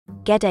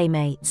G'day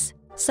mates.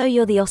 So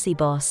you're the Aussie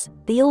boss,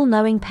 the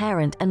all-knowing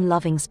parent and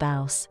loving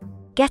spouse.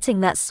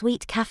 Getting that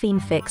sweet caffeine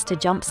fix to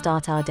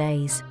jumpstart our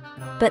days.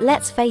 But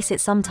let's face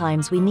it,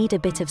 sometimes we need a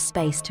bit of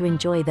space to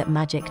enjoy that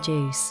magic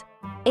juice.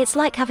 It's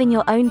like having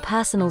your own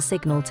personal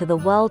signal to the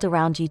world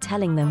around you,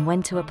 telling them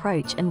when to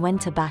approach and when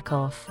to back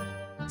off.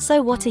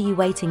 So what are you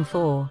waiting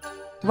for?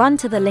 Run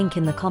to the link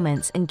in the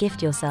comments and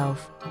gift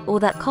yourself, or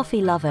that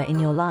coffee lover in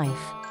your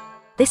life.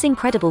 This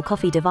incredible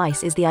coffee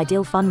device is the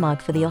ideal fun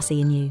mug for the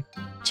Aussie in you.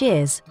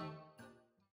 Cheers!